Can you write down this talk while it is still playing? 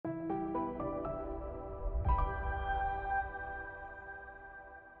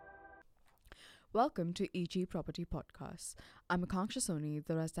Welcome to EG Property Podcast. I'm Akanksha Soni,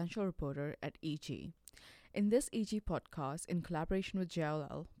 the residential reporter at EG. In this EG podcast, in collaboration with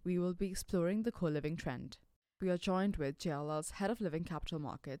JLL, we will be exploring the co-living trend. We are joined with JLL's Head of Living Capital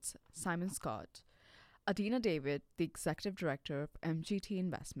Markets, Simon Scott, Adina David, the Executive Director of MGT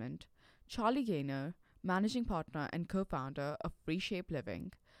Investment, Charlie Gaynor, Managing Partner and Co-founder of Reshape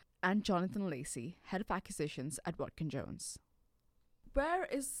Living, and Jonathan Lacey, Head of Acquisitions at Watkin Jones. Where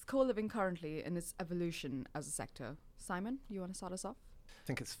is co-living currently in its evolution as a sector? Simon, you want to start us off? I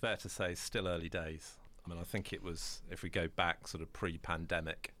think it's fair to say still early days. I think it was, if we go back sort of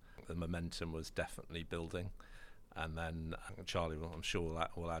pre-pandemic, the momentum was definitely building. And then Charlie, I'm sure,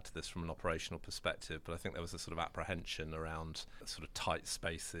 will add to this from an operational perspective, but I think there was a sort of apprehension around sort of tight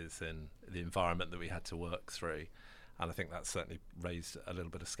spaces in the environment that we had to work through. And I think that certainly raised a little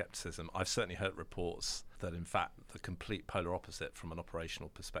bit of scepticism. I've certainly heard reports that, in fact, the complete polar opposite from an operational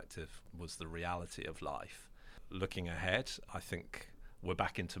perspective was the reality of life. Looking ahead, I think we're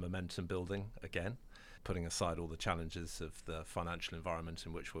back into momentum building again, putting aside all the challenges of the financial environment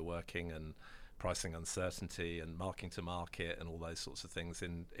in which we're working and pricing uncertainty and marking to market and all those sorts of things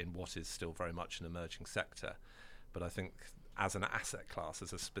in what is still very much an emerging sector. But I think as an asset class,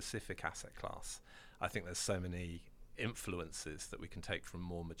 as a specific asset class, I think there's so many influences that we can take from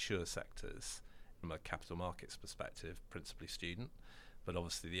more mature sectors from a capital markets perspective, principally student, but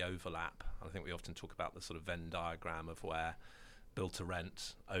obviously the overlap. I think we often talk about the sort of Venn diagram of where build to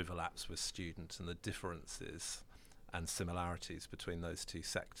rent overlaps with student and the differences and similarities between those two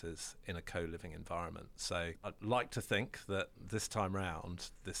sectors in a co-living environment. So I'd like to think that this time round,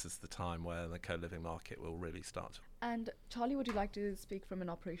 this is the time where the co-living market will really start. And Charlie, would you like to speak from an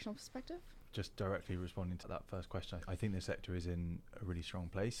operational perspective? Just directly responding to that first question, I think the sector is in a really strong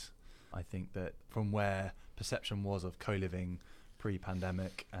place. I think that from where perception was of co-living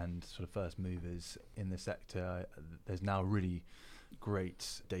pre-pandemic and sort of first movers in the sector, there's now really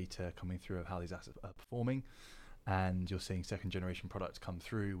great data coming through of how these assets are performing. And you're seeing second generation products come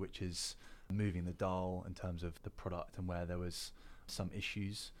through, which is moving the dial in terms of the product, and where there was some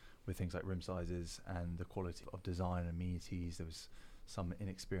issues with things like room sizes and the quality of design and amenities. There was some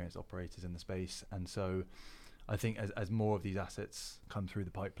inexperienced operators in the space. And so I think as more of these assets come through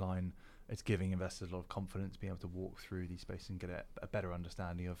the pipeline, it's giving investors a lot of confidence being able to walk through these spaces and get a better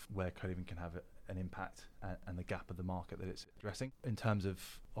understanding of where co-living can have an impact and the gap of the market that it's addressing. In terms of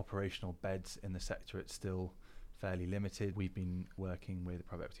operational beds in the sector, it's still fairly limited. We've been working with a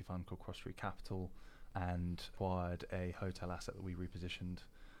private equity fund called Cross Street Capital and acquired a hotel asset that we repositioned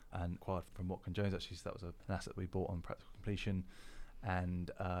and acquired from Watkin Jones, actually. So that was an asset that we bought on practical completion. And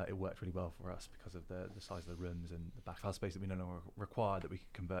it worked really well for us because of the size of the rooms and the back of house space that we no longer require, that we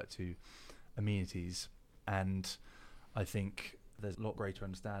could convert to amenities. And I think there's a lot greater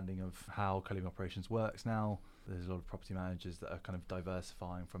understanding of how co-living operations works now. There's a lot of property managers that are kind of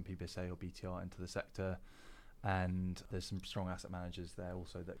diversifying from PBSA or BTR into the sector. And there's some strong asset managers there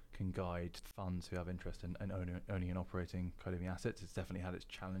also that can guide funds who have interest in owning and operating co-living assets. It's definitely had its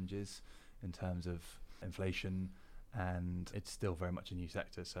challenges in terms of inflation, and it's still very much a new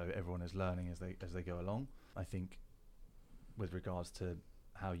sector, so everyone is learning as they go along. I think with regards to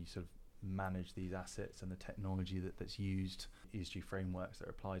how you sort of manage these assets and the technology that's used, ESG frameworks that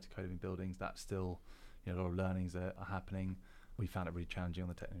are applied to co-living buildings, that's still a lot of learnings that are happening. We found it really challenging on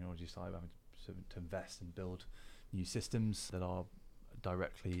the technology side, having to invest and build new systems that are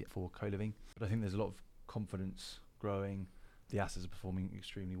directly for co-living. But I think there's a lot of confidence growing. The assets are performing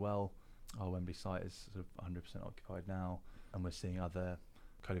extremely well. Our Wembley site is sort of 100% occupied now, and we're seeing other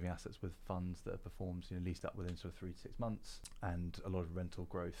co-living assets with funds that have performed, leased up within sort of 3 to 6 months, and a lot of rental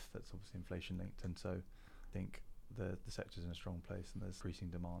growth that's obviously inflation linked. And so I think the sector's in a strong place and there's increasing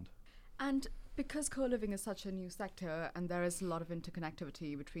demand. And because co-living is such a new sector and there is a lot of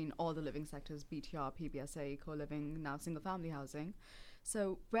interconnectivity between all the living sectors, BTR, PBSA, co-living, now single family housing,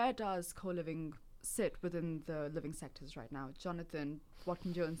 so where does co-living sit within the living sectors right now? Jonathan,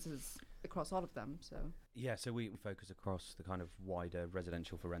 Watkin Jones is across all of them, so we focus across the kind of wider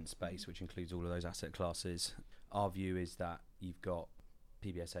residential for rent space, which includes all of those asset classes. Our view is that you've got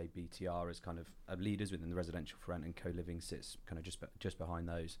PBSA, BTR as kind of leaders within the residential for rent, and co-living sits kind of just behind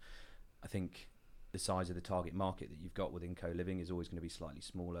those. I think the size of the target market that you've got within co-living is always going to be slightly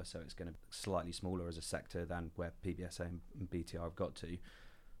smaller, so it's going to be slightly smaller as a sector than where PBSA and BTR have got to.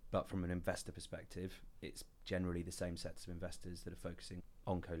 But from an investor perspective, it's generally the same sets of investors that are focusing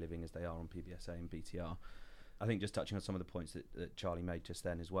on co-living as they are on PBSA and BTR. I think just touching on some of the points that Charlie made just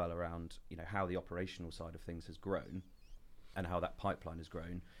then as well around how the operational side of things has grown and how that pipeline has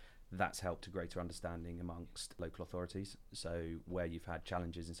grown. that's helped a greater understanding amongst local authorities. So where you've had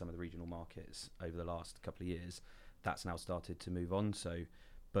challenges in some of the regional markets over the last couple of years, that's now started to move on. So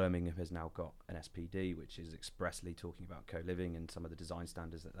Birmingham has now got an SPD, which is expressly talking about co-living and some of the design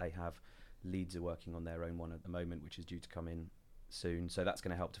standards that they have. Leeds are working on their own one at the moment, which is due to come in soon. So that's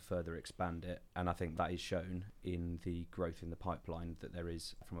going to help to further expand it. And I think that is shown in the growth in the pipeline that there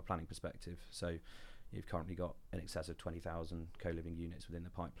is from a planning perspective. So you've currently got in excess of 20,000 co-living units within the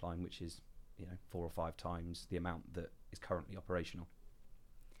pipeline, which is 4 or 5 times the amount that is currently operational.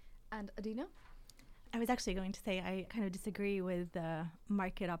 And Adina? I was actually going to say I kind of disagree with the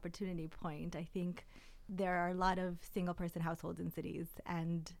market opportunity point. I think there are a lot of single-person households in cities,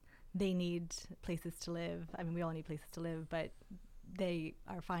 and they need places to live. I mean, we all need places to live, but they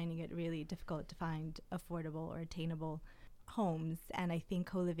are finding it really difficult to find affordable or attainable homes. And I think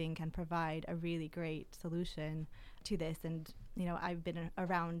co-living can provide a really great solution to this. And, I've been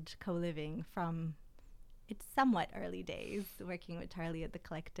around co-living from its somewhat early days, working with Charlie at the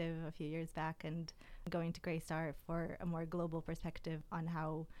Collective a few years back and going to Greystar for a more global perspective on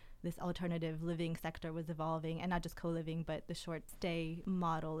how this alternative living sector was evolving, and not just co-living, but the short stay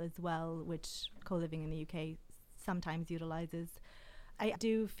model as well, which co-living in the UK sometimes utilizes. I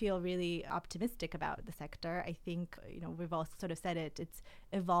do feel really optimistic about the sector. I think, we've all sort of said it's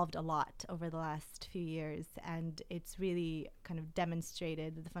evolved a lot over the last few years, and it's really kind of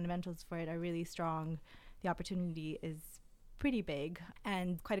demonstrated the fundamentals for it are really strong. The opportunity is pretty big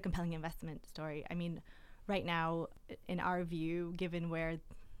and quite a compelling investment story. I mean, right now, in our view, given where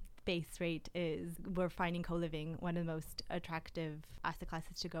base rate is, we're finding co-living one of the most attractive asset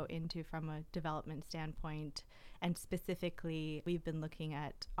classes to go into from a development standpoint. And specifically, we've been looking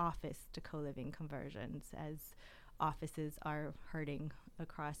at office to co-living conversions as offices are hurting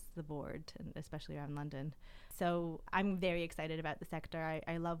across the board, and especially around London. So I'm very excited about the sector.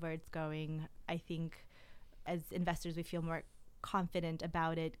 I love where it's going. I think as investors, we feel more confident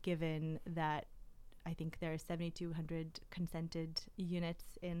about it, given that I think there are 7,200 consented units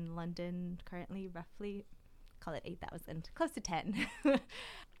in London currently, roughly. Call it 8,000, close to 10.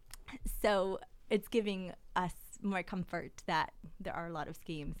 So it's giving us more comfort that there are a lot of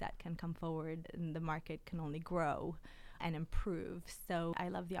schemes that can come forward and the market can only grow and improve. So I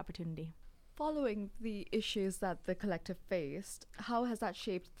love the opportunity. Following the issues that the Collective faced, how has that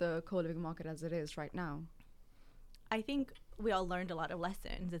shaped the co-living market as it is right now? I think we all learned a lot of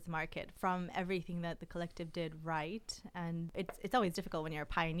lessons as a market from everything that the Collective did right. And it's always difficult when you're a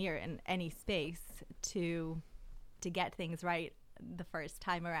pioneer in any space to get things right the first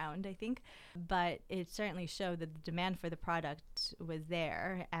time around, I think. But it certainly showed that the demand for the product was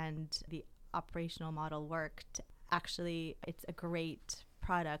there and the operational model worked. Actually, it's a great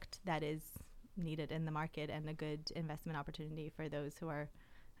product that is needed in the market and a good investment opportunity for those who are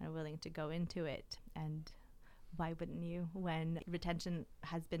willing to go into it. And why wouldn't you, when retention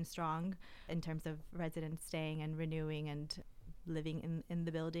has been strong in terms of residents staying and renewing and living in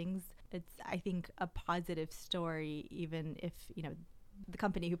the buildings? It's, I think, a positive story, even if, the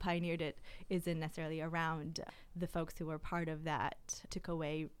company who pioneered it isn't necessarily around. The folks who were part of that took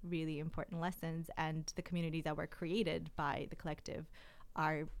away really important lessons, and the communities that were created by the Collective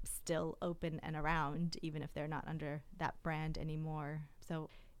are still open and around, even if they're not under that brand anymore. So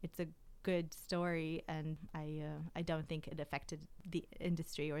it's a good story, and I don't think it affected the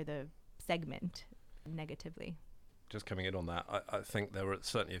industry or the segment negatively. Just coming in on that, I think there were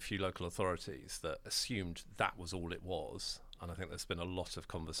certainly a few local authorities that assumed that was all it was. And I think there's been a lot of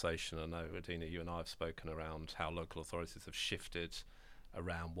conversation. I know, Adina, you and I have spoken around how local authorities have shifted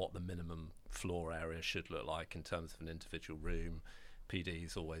around what the minimum floor area should look like in terms of an individual room.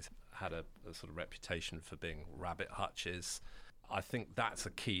 PD's always had a sort of reputation for being rabbit hutches. I think that's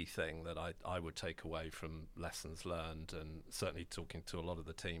a key thing that I would take away from lessons learned, and certainly talking to a lot of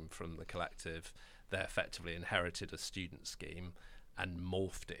the team from the Collective, they effectively inherited a student scheme and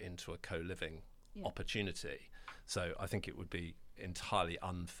morphed it into a co-living opportunity. So I think it would be entirely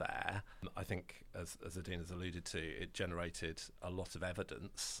unfair. I think, as Adina's alluded to, it generated a lot of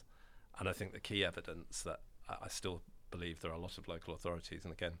evidence, and I think the key evidence that I still believe there are a lot of local authorities,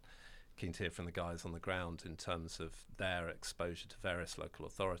 and again, keen to hear from the guys on the ground in terms of their exposure to various local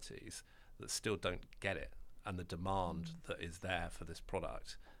authorities that still don't get it, and the demand that is there for this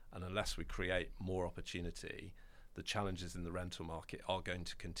product. And unless we create more opportunity, the challenges in the rental market are going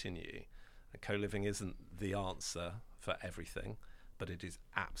to continue. And co-living isn't the answer for everything, but it is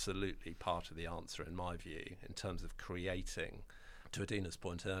absolutely part of the answer, in my view, in terms of creating, to Adina's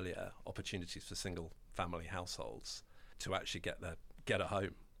point earlier, opportunities for single family households to actually get a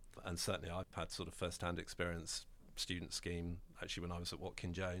home. And certainly I've had sort of first-hand experience student scheme, actually when I was at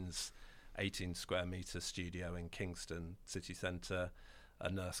Watkin Jones, 18 square metre studio in Kingston city centre, a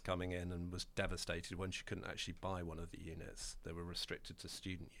nurse coming in and was devastated when she couldn't actually buy one of the units. They were restricted to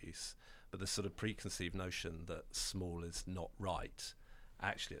student use. But this sort of preconceived notion that small is not right,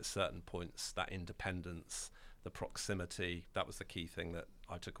 actually at certain points, that independence, the proximity, that was the key thing that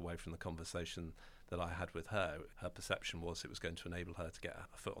I took away from the conversation that I had with her. Her perception was it was going to enable her to get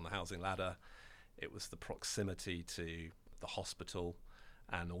a foot on the housing ladder. It was the proximity to the hospital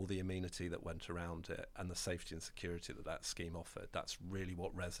and all the amenity that went around it and the safety and security that that scheme offered. That's really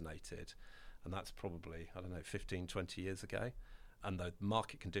what resonated. And that's probably, 15, 20 years ago. And the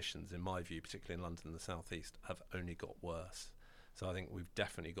market conditions, in my view, particularly in London and the South East, have only got worse. So I think we've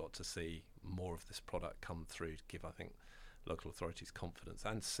definitely got to see more of this product come through to give, I think, local authorities confidence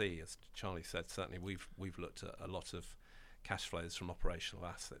and see, as Charlie said, certainly we've looked at a lot of cash flows from operational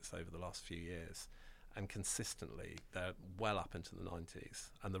assets over the last few years, and consistently they're well up into the 90s,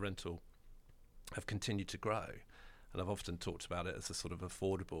 and the rental have continued to grow. And I've often talked about it as a sort of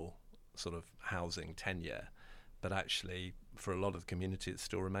affordable sort of housing tenure, but actually for a lot of the community it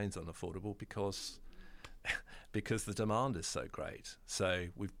still remains unaffordable because the demand is so great. So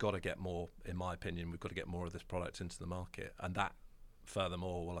we've got to get more, in my opinion, we've got to get more of this product into the market, and that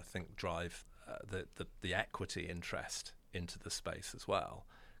furthermore will, I think, drive the equity interest into the space as well,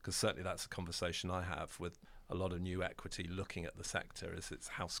 because certainly that's a conversation I have with a lot of new equity looking at the sector, is it's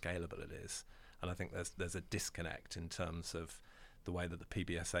how scalable it is. And I think there's a disconnect in terms of the way that the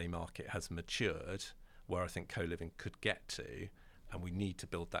PBSA market has matured, where I think co-living could get to, and we need to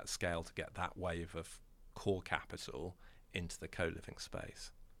build that scale to get that wave of core capital into the co-living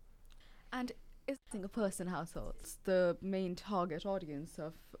space. And is single-person households the main target audience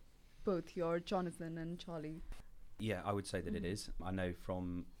of both your Jonathan and Charlie? Yeah, I would say that it is. I know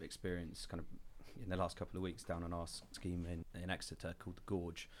from experience kind of in the last couple of weeks down on our scheme in Exeter called the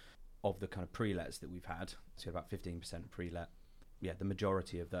Gorge, of the kind of pre-lets that we've had, so about 15% pre-let, the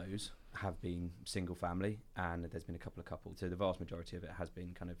majority of those have been single family, and there's been a couple of couples. So the vast majority of it has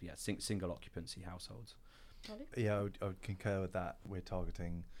been kind of single occupancy households. Charlie? Yeah, I would concur with that. We're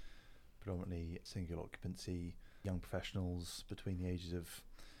targeting predominantly single occupancy, young professionals between the ages of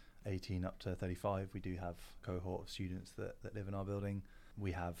 18 up to 35. We do have a cohort of students that live in our building.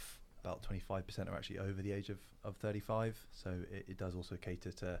 We have about 25% are actually over the age of 35. So it does also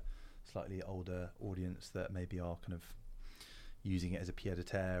cater to slightly older audience that maybe are kind of using it as a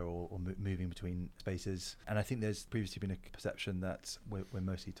pied-à-terre or moving between spaces. And I think there's previously been a perception that we're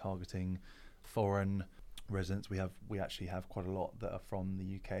mostly targeting foreign residents. We actually have quite a lot that are from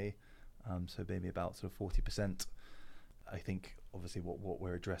the UK, so maybe about sort of 40%. I think obviously what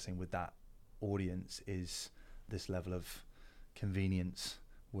we're addressing with that audience is this level of convenience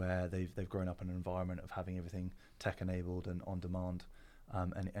where they've grown up in an environment of having everything tech enabled and on demand,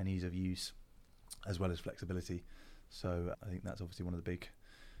 and ease of use as well as flexibility. So I think that's obviously one of the big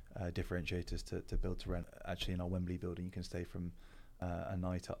differentiators to build to rent. Actually, in our Wembley building, you can stay from a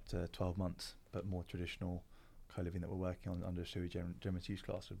night up to 12 months, but more traditional co-living that we're working on under a generous use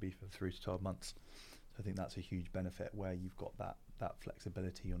class would be for 3 to 12 months. So I think that's a huge benefit where you've got that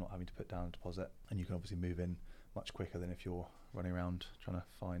flexibility. You're not having to put down a deposit, and you can obviously move in much quicker than if you're running around trying to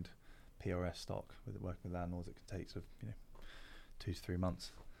find PRS stock with working with landlords. It can take sort of 2 to 3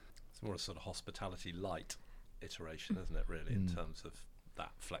 months. It's more a sort of hospitality light iteration, isn't it, really, in terms of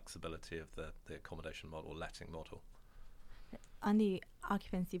that flexibility of the accommodation model, letting model. On the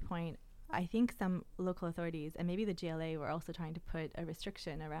occupancy point, I think some local authorities and maybe the GLA were also trying to put a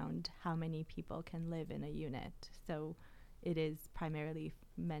restriction around how many people can live in a unit. So it is primarily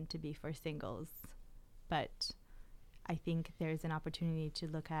meant to be for singles, but I think there's an opportunity to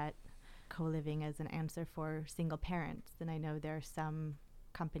look at co-living as an answer for single parents. And I know there are some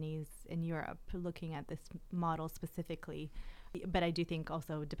companies in Europe looking at this model specifically, but I do think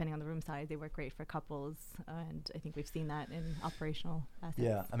also, depending on the room size, they work great for couples, and I think we've seen that in operational assets.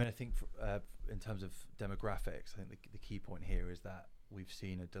 Yeah, I mean, I think in terms of demographics, I think the key point here is that we've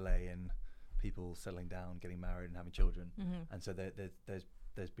seen a delay in people settling down, getting married and having children, and so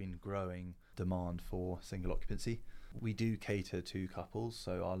there's been growing demand for single occupancy. We do cater to couples,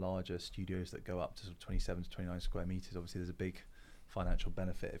 so our larger studios that go up to sort of 27 to 29 square meters, obviously there's a big financial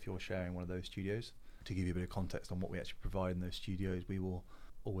benefit if you're sharing one of those studios. To give you a bit of context on what we actually provide in those studios, we will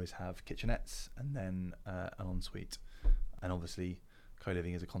always have kitchenettes and then an ensuite. And obviously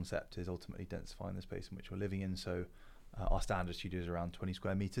co-living as a concept is ultimately densifying the space in which we're living in. So our standard studio is around 20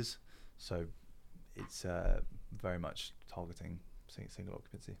 square meters. So it's very much targeting single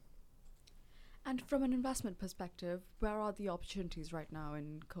occupancy. And from an investment perspective, where are the opportunities right now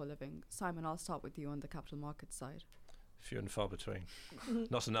in co-living? Simon, I'll start with you on the capital markets side. Few and far between.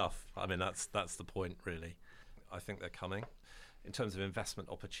 Not enough. I mean, that's the point, really. I think they're coming. In terms of investment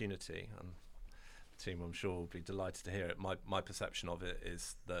opportunity, and the team, I'm sure, will be delighted to hear it, my perception of it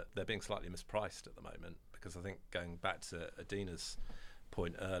is that they're being slightly mispriced at the moment, because I think, going back to Adina's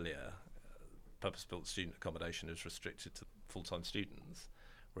point earlier, purpose-built student accommodation is restricted to full-time students,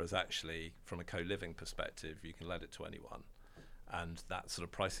 whereas actually, from a co-living perspective, you can let it to anyone. And that sort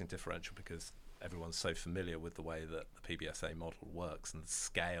of pricing differential, because everyone's so familiar with the way that the PBSA model works and the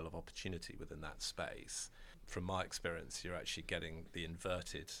scale of opportunity within that space. From my experience, you're actually getting the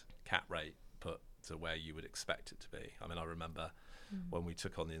inverted cap rate put to where you would expect it to be. I mean, I remember when we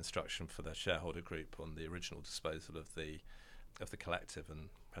took on the instruction for the shareholder group on the original disposal of the collective, and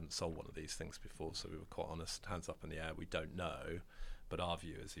hadn't sold one of these things before, so we were quite honest, hands up in the air, we don't know. But our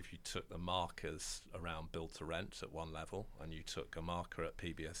view is, if you took the markers around build to rent at one level and you took a marker at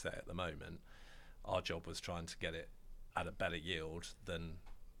PBSA at the moment, our job was trying to get it at a better yield than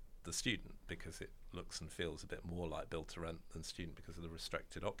the student, because it looks and feels a bit more like build to rent than student because of the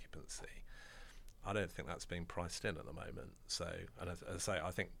restricted occupancy. I don't think that's being priced in at the moment. So, and as I say,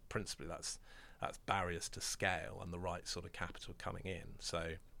 I think principally that's barriers to scale and the right sort of capital coming in.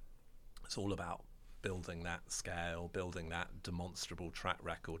 So it's all about building that scale, building that demonstrable track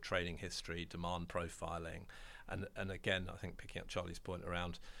record, trading history, demand profiling. And again, I think picking up Charlie's point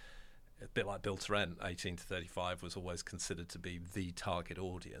around, a bit like build to rent, 18 to 35 was always considered to be the target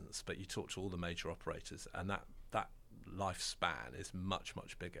audience, but you talk to all the major operators and that lifespan is much,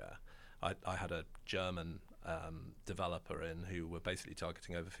 much bigger. I had a German developer in who were basically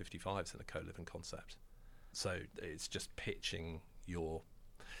targeting over 55s in a co-living concept. So it's just pitching your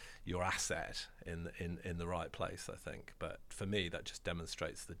asset in the right place, I think. But for me, that just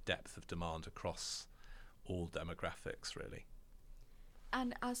demonstrates the depth of demand across all demographics, really.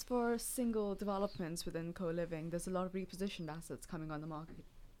 And as for single developments within co-living, there's a lot of repositioned assets coming on the market.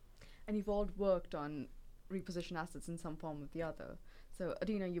 And you've all worked on repositioned assets in some form or the other. So,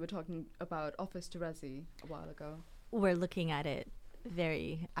 Adina, you were talking about office to resi a while ago. We're looking at it,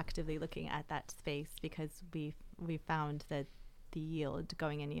 very actively looking at that space, because we found that the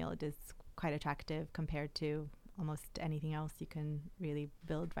going in yield is quite attractive compared to almost anything else you can really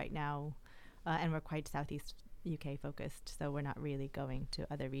build right now. And we're quite Southeast UK focused, so we're not really going to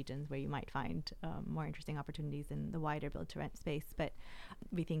other regions where you might find more interesting opportunities in the wider build to rent space. But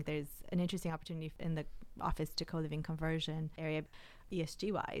we think there's an interesting opportunity in the office to co-living conversion area.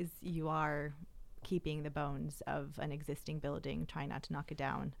 ESG wise, you are keeping the bones of an existing building, trying not to knock it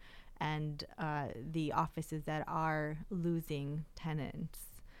down. And the offices that are losing tenants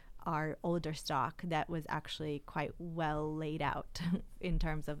are older stock that was actually quite well laid out in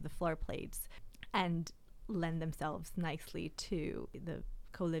terms of the floor plates, and lend themselves nicely to the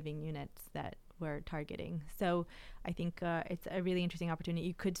co-living units that we're targeting. So I think it's a really interesting opportunity.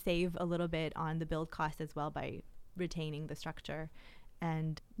 You could save a little bit on the build cost as well by retaining the structure,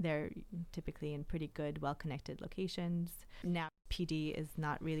 and they're typically in pretty good, well-connected locations. Now, PD is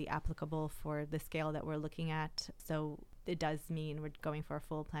not really applicable for the scale that we're looking at, so it does mean we're going for a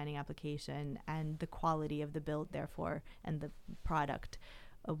full planning application, and the quality of the build, therefore, and the product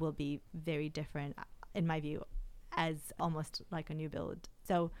will be very different, in my view, as almost like a new build.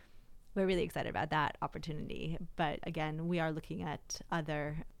 So we're really excited about that opportunity. But again, we are looking at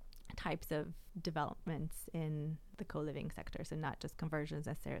other types of developments in the co-living sector, so not just conversions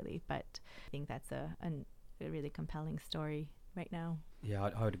necessarily, but I think that's a really compelling story right now. Yeah,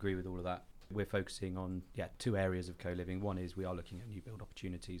 I would agree with all of that. We're focusing on two areas of co-living. One is we are looking at new build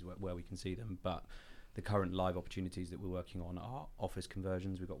opportunities where we can see them, but the current live opportunities that we're working on are office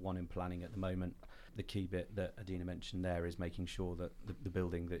conversions. We've got one in planning at the moment. The key bit that Adina mentioned there is making sure that the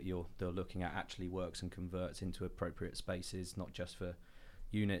building that they're looking at actually works and converts into appropriate spaces, not just for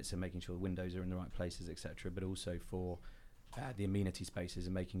units and making sure the windows are in the right places, etc., but also for the amenity spaces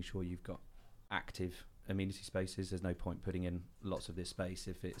and making sure you've got active amenity spaces. There's no point putting in lots of this space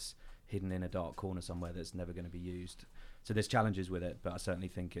if it's hidden in a dark corner somewhere that's never going to be used. So there's challenges with it, but I certainly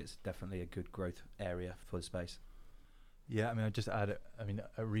think it's definitely a good growth area for the space. Yeah, I mean, I'd just add, I mean,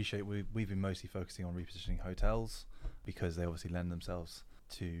 at Reshape, we've been mostly focusing on repositioning hotels because they obviously lend themselves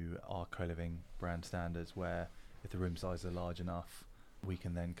to our co-living brand standards, where if the room sizes are large enough, we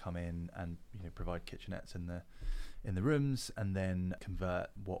can then come in and provide kitchenettes in the rooms, and then convert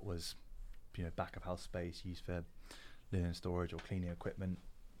what was back of house space used for linen storage or cleaning equipment,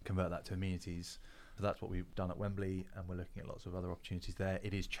 convert that to amenities. So that's what we've done at Wembley, and we're looking at lots of other opportunities there.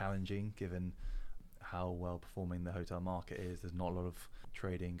 It is challenging given how well performing the hotel market is. There's not a lot of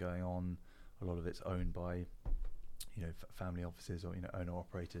trading going on a lot of it's owned by family offices or owner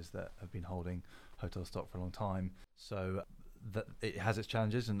operators that have been holding hotel stock for a long time. So that it has its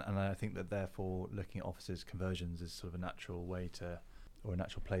challenges, and I think that therefore looking at offices conversions is sort of a natural way to, or a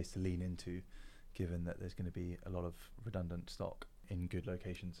natural place to lean into, given that there's going to be a lot of redundant stock in good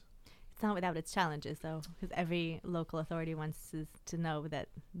locations. It's not without its challenges, though, because every local authority wants to know that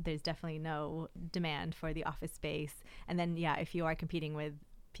there's definitely no demand for the office space. And then, if you are competing with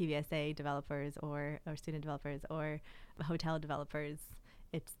PBSA developers or student developers or hotel developers,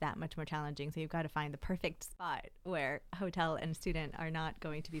 it's that much more challenging. So you've got to find the perfect spot where hotel and student are not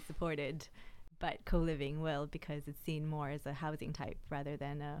going to be supported, but co-living will, because it's seen more as a housing type rather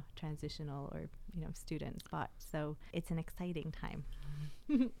than a transitional or student spot. So it's an exciting time.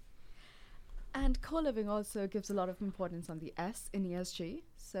 And co-living also gives a lot of importance on the S in ESG.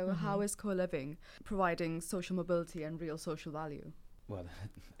 So how is co-living providing social mobility and real social value? Well,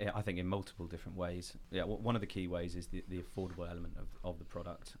 I think in multiple different ways. One of the key ways is the affordable element of the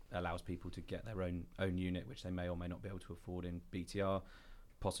product. It allows people to get their own unit, which they may or may not be able to afford in BTR,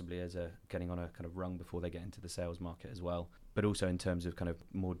 possibly as getting on a kind of rung before they get into the sales market as well. But also in terms of kind of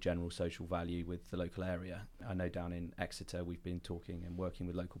more general social value with the local area. I know down in Exeter we've been talking and working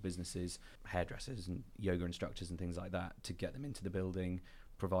with local businesses, hairdressers and yoga instructors and things like that, to get them into the building,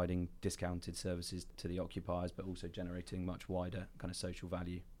 providing discounted services to the occupiers, but also generating much wider kind of social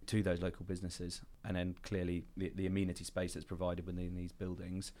value to those local businesses. And then clearly the amenity space that's provided within these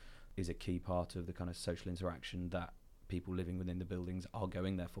buildings is a key part of the kind of social interaction that people living within the buildings are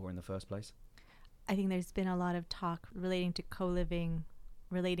going there for in the first place. I think there's been a lot of talk relating to co-living,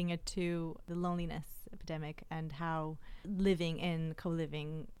 relating it to the loneliness epidemic and how living in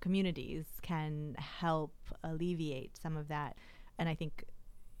co-living communities can help alleviate some of that. And I think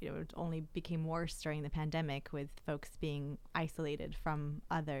it only became worse during the pandemic, with folks being isolated from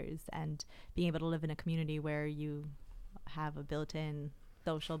others, and being able to live in a community where you have a built-in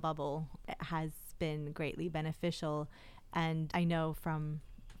social bubble has been greatly beneficial. And I know from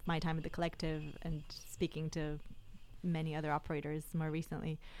my time at the collective and speaking to many other operators more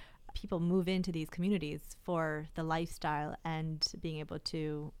recently, people move into these communities for the lifestyle and being able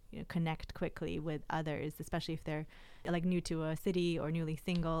to connect quickly with others, especially if they're like new to a city or newly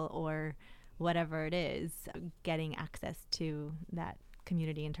single or whatever it is. Getting access to that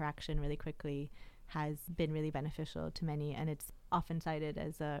community interaction really quickly has been really beneficial to many, and it's often cited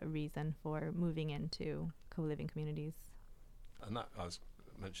as a reason for moving into co-living communities. And that, I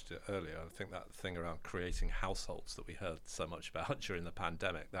mentioned it earlier, I think that thing around creating households that we heard so much about during the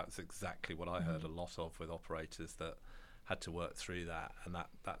pandemic, that's exactly what I heard a lot of with operators that had to work through that, and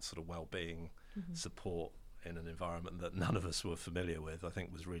that sort of well-being support in an environment that none of us were familiar with, I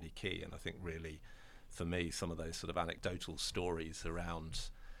think was really key. And I think really, for me, some of those sort of anecdotal stories around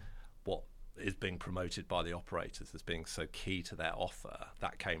what is being promoted by the operators as being so key to their offer,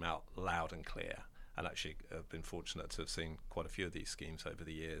 that came out loud and clear. And actually, I've been fortunate to have seen quite a few of these schemes over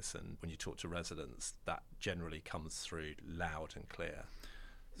the years. And when you talk to residents, that generally comes through loud and clear.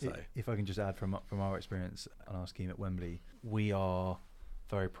 So, if I can just add from our experience on our scheme at Wembley, we are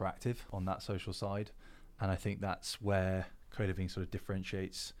very proactive on that social side. And I think that's where co-living sort of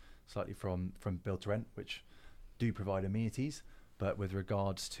differentiates slightly from build to rent, which do provide amenities. But with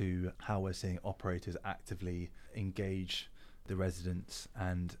regards to how we're seeing operators actively engage the residents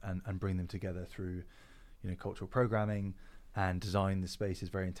and bring them together through cultural programming and design the spaces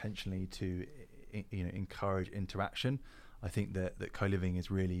very intentionally to encourage interaction, I think that co-living is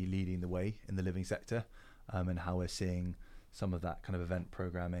really leading the way in the living sector, and how we're seeing some of that kind of event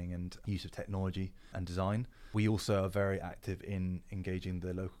programming and use of technology and design. We also are very active in engaging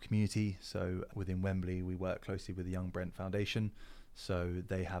the local community. So within Wembley, we work closely with the Young Brent Foundation. So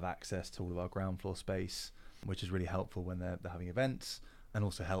they have access to all of our ground floor space, which is really helpful when they're having events, and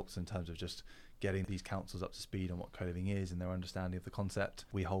also helps in terms of just getting these councils up to speed on what co-living is and their understanding of the concept.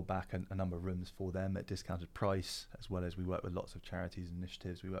 We hold back a number of rooms for them at discounted price, as well as we work with lots of charities and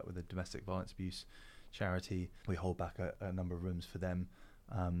initiatives. We work with the domestic violence abuse charity. We hold back a number of rooms for them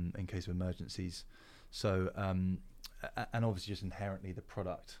in case of emergencies. So, and obviously just inherently the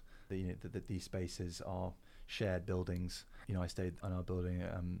product, that these spaces are shared buildings. I stayed on our building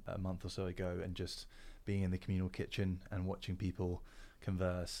a month or so ago, and just being in the communal kitchen and watching people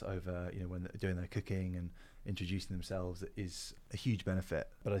converse over, when they're doing their cooking and introducing themselves is a huge benefit.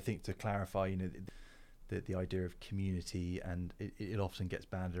 But I think to clarify, the idea of community, and it often gets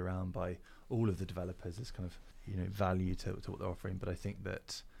banded around by all of the developers as kind of value to what they're offering, but I think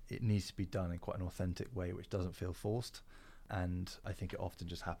that it needs to be done in quite an authentic way which doesn't feel forced, and I think it often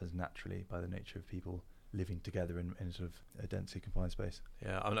just happens naturally by the nature of people living together in sort of a densely confined space.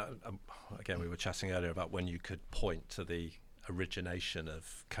 Yeah, I mean, again, we were chatting earlier about when you could point to the origination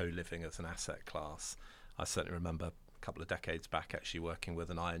of co-living as an asset class. I certainly remember a couple of decades back actually working with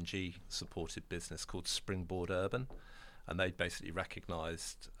an ING supported business called Springboard Urban, and they basically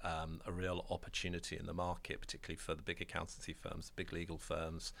recognised a real opportunity in the market, particularly for the big accountancy firms, the big legal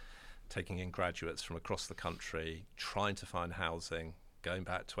firms, taking in graduates from across the country, trying to find housing, going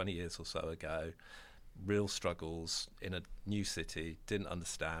back 20 years or so ago, real struggles in a new city, didn't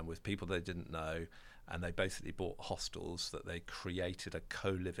understand, with people they didn't know, and they basically bought hostels that they created a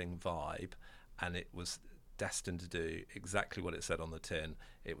co-living vibe, and it was destined to do exactly what it said on the tin.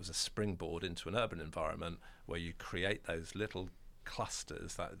 It was a springboard into an urban environment where you create those little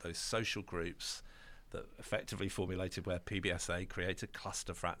clusters, those social groups that effectively formulated where PBSA created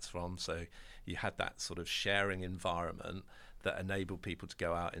cluster flats from. So you had that sort of sharing environment that enabled people to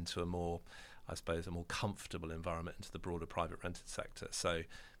go out into a more, I suppose, a more comfortable environment into the broader private rented sector. So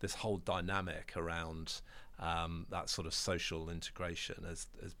this whole dynamic around that sort of social integration has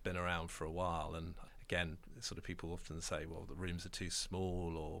been around for a while. And again, sort of people often say, well, the rooms are too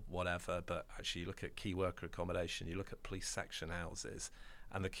small or whatever, but actually you look at key worker accommodation, you look at police section houses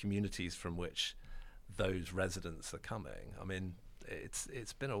and the communities from which those residents are coming. I mean,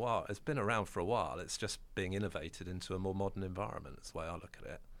 it's been a while. It's been around for a while. It's just being innovated into a more modern environment. That's the way I look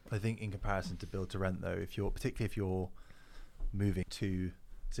at it. I think in comparison to build to rent, though, particularly if you're moving to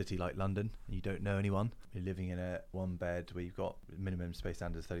a city like London and you don't know anyone, you're living in a one bed where you've got minimum space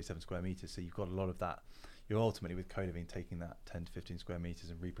standard of 37 square meters, so you've got a lot of that. You're ultimately, with co-living, taking that 10 to 15 square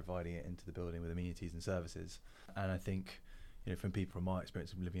meters and re-providing it into the building with amenities and services. And I think, from people from my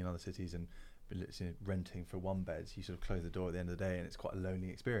experience of living in other cities and renting for one beds, you sort of close the door at the end of the day and it's quite a lonely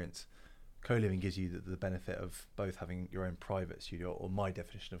experience. Co-living gives you the benefit of both having your own private studio, or my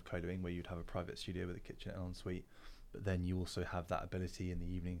definition of co-living, where you'd have a private studio with a kitchen and ensuite, but then you also have that ability in the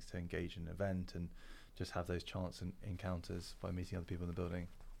evenings to engage in an event and just have those chance encounters by meeting other people in the building.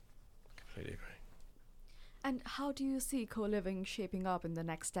 Completely agree. And how do you see co-living shaping up in the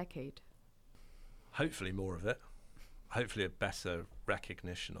next decade? Hopefully more of it. Hopefully a better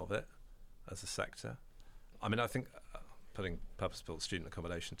recognition of it as a sector. I mean, I think putting purpose-built student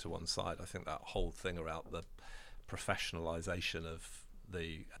accommodation to one side, I think that whole thing around the professionalisation of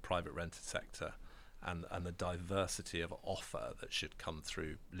the private rented sector and the diversity of offer that should come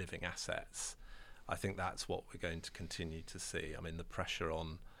through living assets, I think that's what we're going to continue to see. I mean, the pressure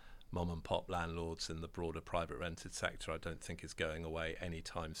on mom and pop landlords in the broader private rented sector I don't think is going away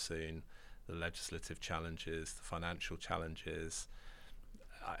anytime soon. The legislative challenges, the financial challenges,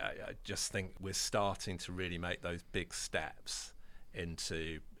 I just think we're starting to really make those big steps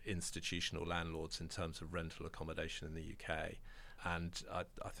into institutional landlords in terms of rental accommodation in the UK. And I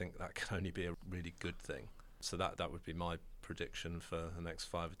think that can only be a really good thing. So that would be my prediction for the next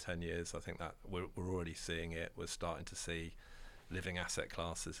 5 or 10 years. I think that we're already seeing it. We're starting to see living asset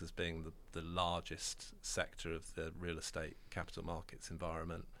classes as being the largest sector of the real estate capital markets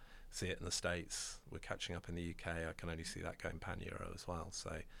environment. See it in the States, we're catching up in the UK. I can only see that going pan-Euro as well.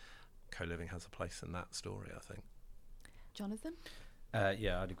 So co-living has a place in that story, I think. Jonathan?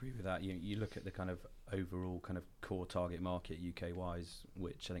 Yeah, I'd agree with that. You look at the kind of overall kind of core target market UK-wise,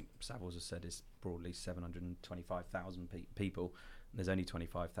 which I think Savills has said is broadly 725,000 people. There's only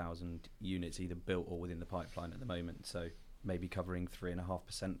 25,000 units either built or within the pipeline at the moment, so maybe covering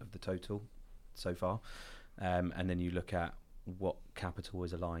 3.5% of the total so far. And then you look at what capital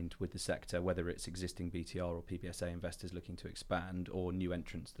is aligned with the sector, whether it's existing BTR or PBSA investors looking to expand, or new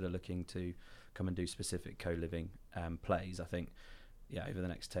entrants that are looking to come and do specific co-living plays. I think, over the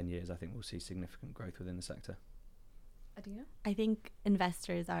next 10 years, I think we'll see significant growth within the sector. Adina? I think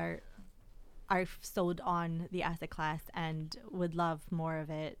investors are sold on the asset class and would love more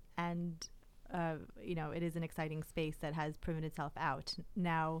of it. And, it is an exciting space that has proven itself out.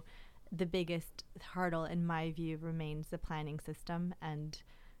 Now, the biggest hurdle, in my view, remains the planning system and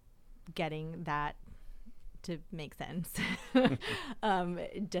getting that to make sense. Be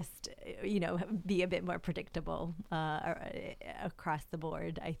a bit more predictable across the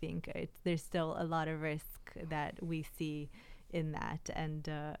board. I think there's still a lot of risk that we see in that, and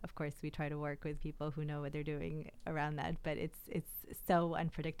of course we try to work with people who know what they're doing around that, but it's so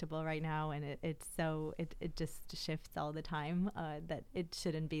unpredictable right now, and it just shifts all the time, that it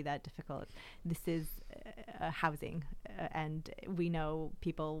shouldn't be that difficult. This is housing, and we know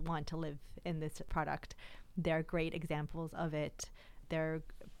people want to live in this product. There are great examples of it. There are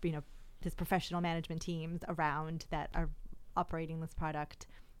there's professional management teams around that are operating this product.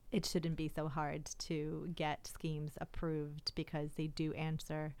 it shouldn't be so hard to get schemes approved because they do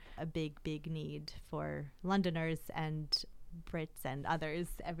answer a big need for Londoners and Brits and others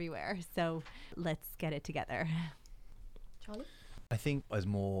everywhere. So let's get it together. Charlie? I think as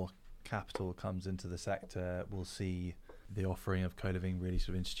more capital comes into the sector, we'll see the offering of co-living really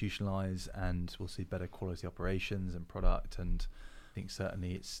sort of institutionalise, and we'll see better quality operations and product. And I think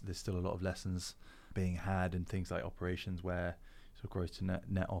certainly there's still a lot of lessons being had in things like operations where sort of gross to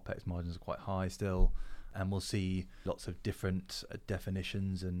net OPEX margins are quite high still. And we'll see lots of different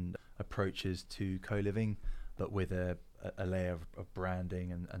definitions and approaches to co-living, but with a layer of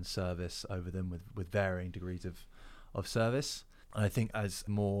branding and service over them with varying degrees of service. And I think as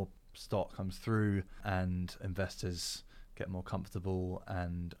more stock comes through and investors get more comfortable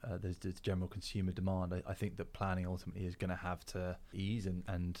and there's general consumer demand, I think that planning ultimately is going to have to ease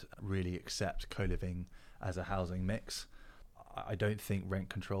and really accept co-living as a housing mix. I don't think rent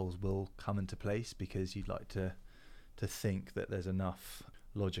controls will come into place because you'd like to think that there's enough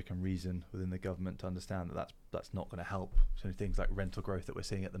logic and reason within the government to understand that that's not going to help things like rental growth that we're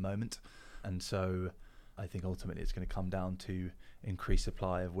seeing at the moment. And so I think ultimately it's going to come down to increased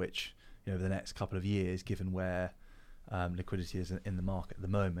supply, of which, over the next couple of years, given where liquidity is in the market at the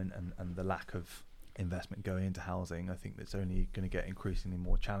moment and the lack of investment going into housing, I think that's only going to get increasingly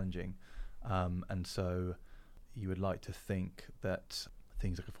more challenging. And so you would like to think that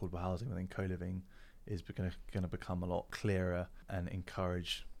things like affordable housing within co-living is going to become a lot clearer and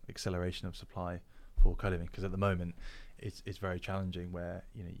encourage acceleration of supply for co-living, because at the moment it's very challenging where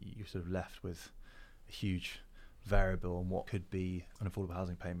you're sort of left with a huge variable on what could be an affordable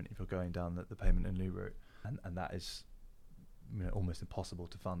housing payment if you're going down the payment in lieu route, and that is almost impossible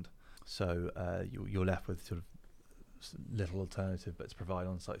to fund. So you're left with sort of little alternative but to provide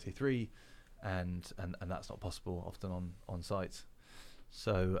on site C3, and that's not possible often on sites.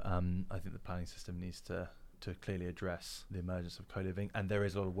 So I think the planning system needs to clearly address the emergence of co-living, and there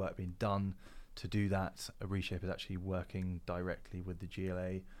is a lot of work being done to do that. Reshape is actually working directly with the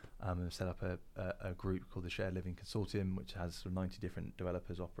GLA and set up a group called the Shared Living Consortium, which has sort of 90 different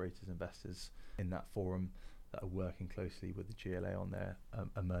developers, operators, investors in that forum that are working closely with the GLA on their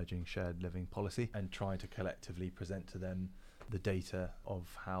emerging shared living policy and trying to collectively present to them the data of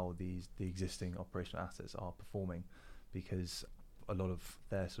how the existing operational assets are performing, because a lot of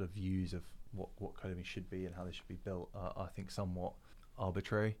their sort of views of what co-living should be and how they should be built are, I think, somewhat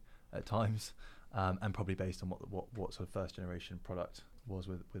arbitrary at times, and probably based on what sort of first generation product was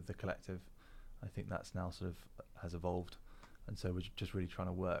with the collective. I think that's now sort of has evolved, and so we're just really trying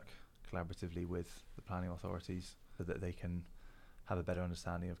to work collaboratively with the planning authorities so that they can have a better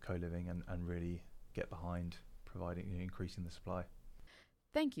understanding of co-living and really get behind providing increasing the supply.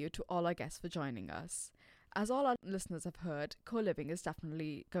 Thank you to all our guests for joining us. As all our listeners have heard, co-living is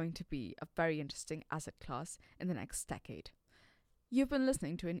definitely going to be a very interesting asset class in the next decade. You've been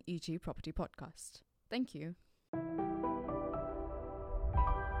listening to an EG Property Podcast. Thank you.